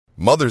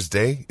Mother's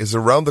Day is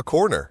around the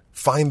corner.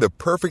 Find the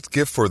perfect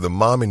gift for the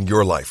mom in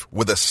your life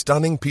with a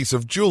stunning piece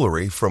of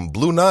jewelry from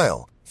Blue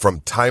Nile.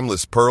 From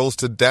timeless pearls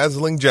to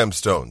dazzling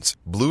gemstones,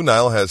 Blue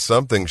Nile has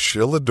something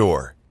she'll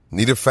adore.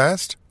 Need it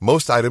fast?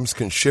 Most items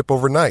can ship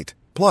overnight.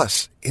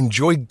 Plus,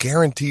 enjoy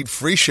guaranteed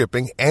free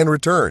shipping and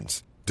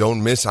returns.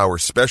 Don't miss our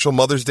special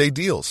Mother's Day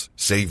deals.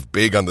 Save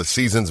big on the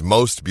season's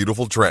most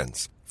beautiful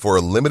trends. For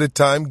a limited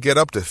time, get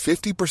up to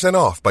 50%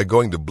 off by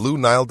going to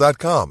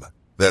BlueNile.com.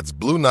 That's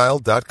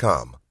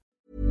BlueNile.com.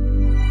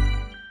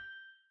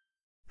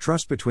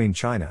 Trust between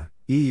China,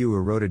 EU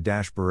eroded.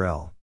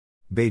 Borrell.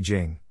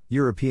 Beijing.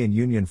 European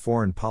Union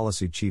Foreign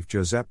Policy Chief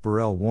Josep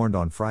Borrell warned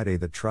on Friday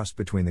that trust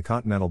between the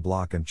continental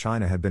bloc and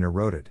China had been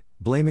eroded,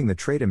 blaming the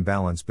trade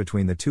imbalance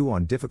between the two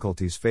on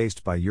difficulties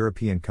faced by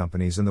European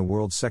companies in the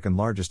world's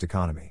second-largest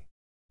economy.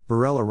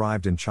 Borrell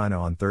arrived in China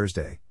on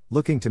Thursday,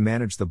 looking to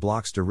manage the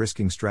bloc's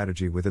de-risking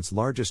strategy with its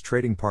largest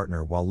trading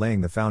partner while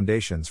laying the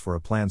foundations for a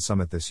planned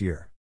summit this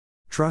year.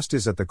 Trust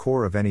is at the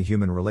core of any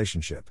human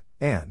relationship,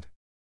 and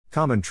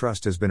common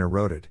trust has been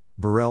eroded,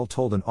 Borrell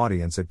told an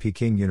audience at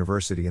Peking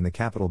University in the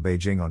capital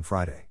Beijing on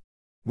Friday.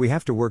 We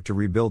have to work to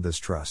rebuild this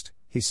trust,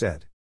 he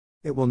said.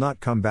 It will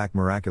not come back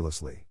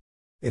miraculously.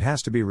 It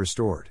has to be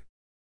restored.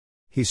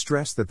 He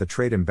stressed that the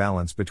trade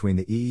imbalance between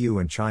the EU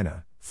and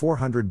China,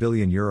 €400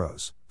 billion,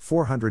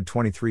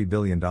 $423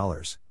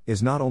 billion,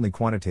 is not only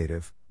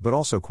quantitative, but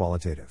also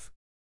qualitative.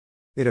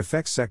 It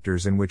affects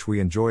sectors in which we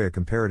enjoy a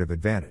comparative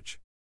advantage.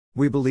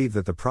 We believe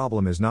that the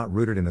problem is not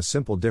rooted in a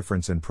simple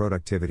difference in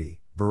productivity,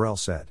 Borrell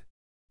said.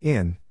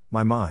 In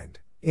our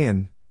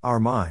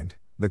mind,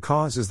 the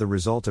cause is the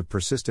result of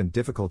persistent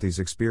difficulties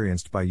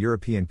experienced by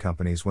European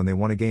companies when they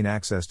want to gain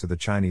access to the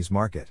Chinese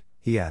market,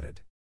 he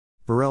added.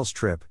 Borrell's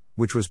trip,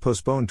 which was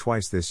postponed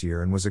twice this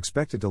year and was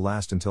expected to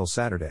last until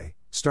Saturday,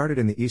 started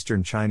in the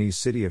eastern Chinese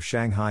city of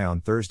Shanghai on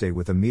Thursday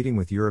with a meeting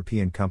with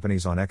European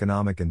companies on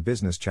economic and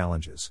business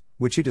challenges,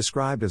 which he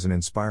described as an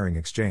inspiring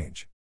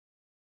exchange.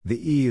 The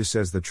EU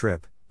says the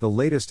trip, the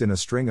latest in a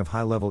string of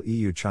high-level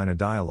EU-China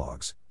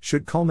dialogues,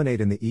 should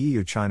culminate in the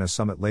EU-China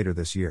summit later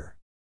this year.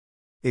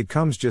 It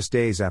comes just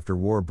days after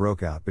war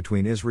broke out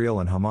between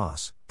Israel and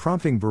Hamas,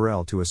 prompting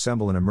Borrell to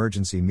assemble an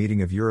emergency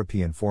meeting of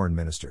European foreign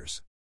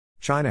ministers.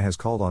 China has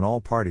called on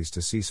all parties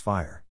to cease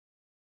fire.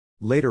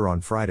 Later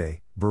on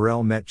Friday,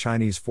 Borrell met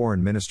Chinese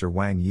Foreign Minister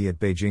Wang Yi at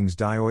Beijing's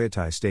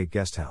Diaoyutai State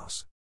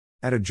Guesthouse.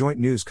 At a joint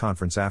news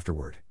conference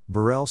afterward,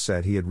 Borrell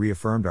said he had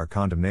reaffirmed our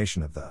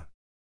condemnation of the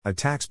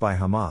attacks by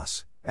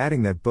Hamas,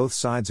 adding that both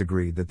sides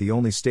agreed that the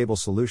only stable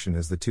solution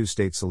is the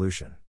two-state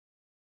solution.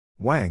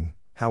 Wang,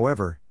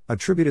 however,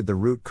 attributed the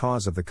root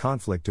cause of the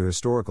conflict to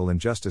historical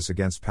injustice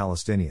against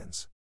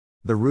Palestinians.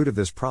 The root of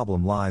this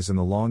problem lies in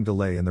the long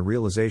delay in the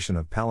realization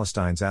of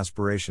Palestine's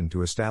aspiration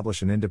to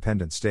establish an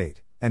independent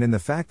state, and in the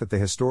fact that the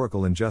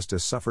historical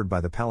injustice suffered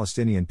by the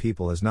Palestinian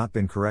people has not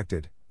been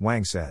corrected,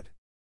 Wang said.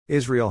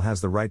 Israel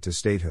has the right to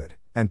statehood,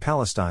 and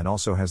Palestine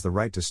also has the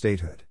right to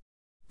statehood.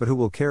 But who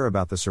will care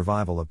about the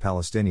survival of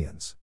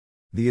Palestinians?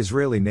 The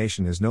Israeli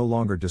nation is no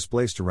longer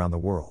displaced around the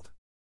world.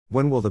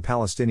 When will the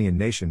Palestinian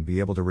nation be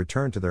able to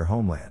return to their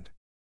homeland?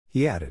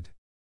 He added.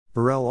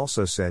 Borrell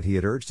also said he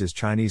had urged his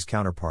Chinese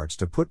counterparts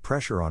to put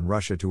pressure on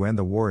Russia to end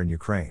the war in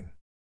Ukraine.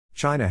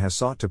 China has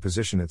sought to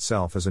position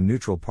itself as a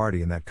neutral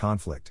party in that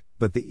conflict,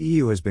 but the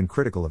EU has been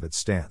critical of its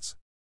stance.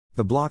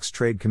 The bloc's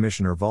Trade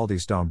Commissioner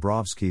Valdis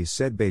Dombrovskis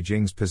said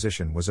Beijing's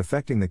position was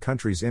affecting the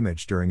country's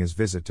image during his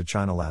visit to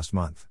China last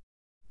month.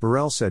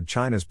 Borrell said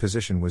China's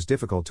position was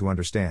difficult to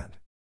understand.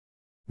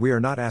 We are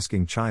not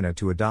asking China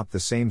to adopt the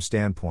same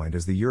standpoint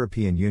as the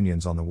European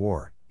Union's on the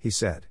war, he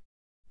said.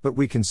 But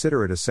we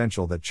consider it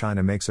essential that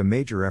China makes a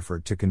major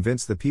effort to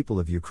convince the people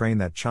of Ukraine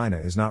that China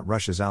is not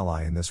Russia's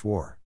ally in this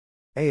war.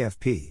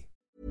 AFP.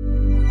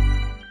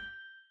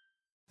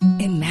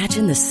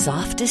 Imagine the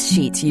softest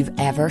sheets you've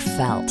ever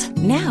felt.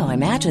 Now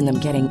imagine them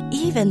getting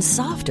even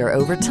softer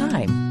over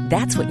time.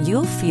 That's what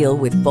you'll feel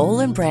with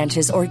Boll &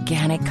 Branch's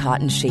organic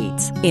cotton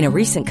sheets. In a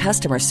recent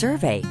customer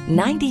survey,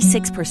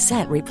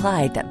 96%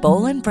 replied that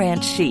Boll &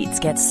 Branch sheets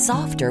get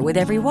softer with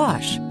every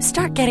wash.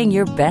 Start getting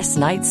your best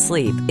night's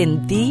sleep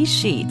in these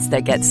sheets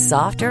that get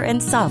softer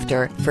and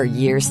softer for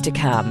years to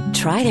come.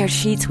 Try their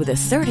sheets with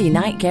a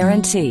 30-night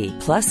guarantee.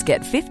 Plus,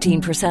 get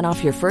 15%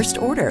 off your first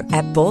order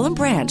at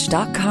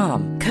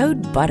bollandbranch.com.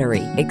 Code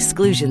BUTTERY.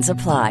 Exclusions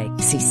apply.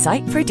 See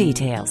site for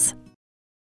details.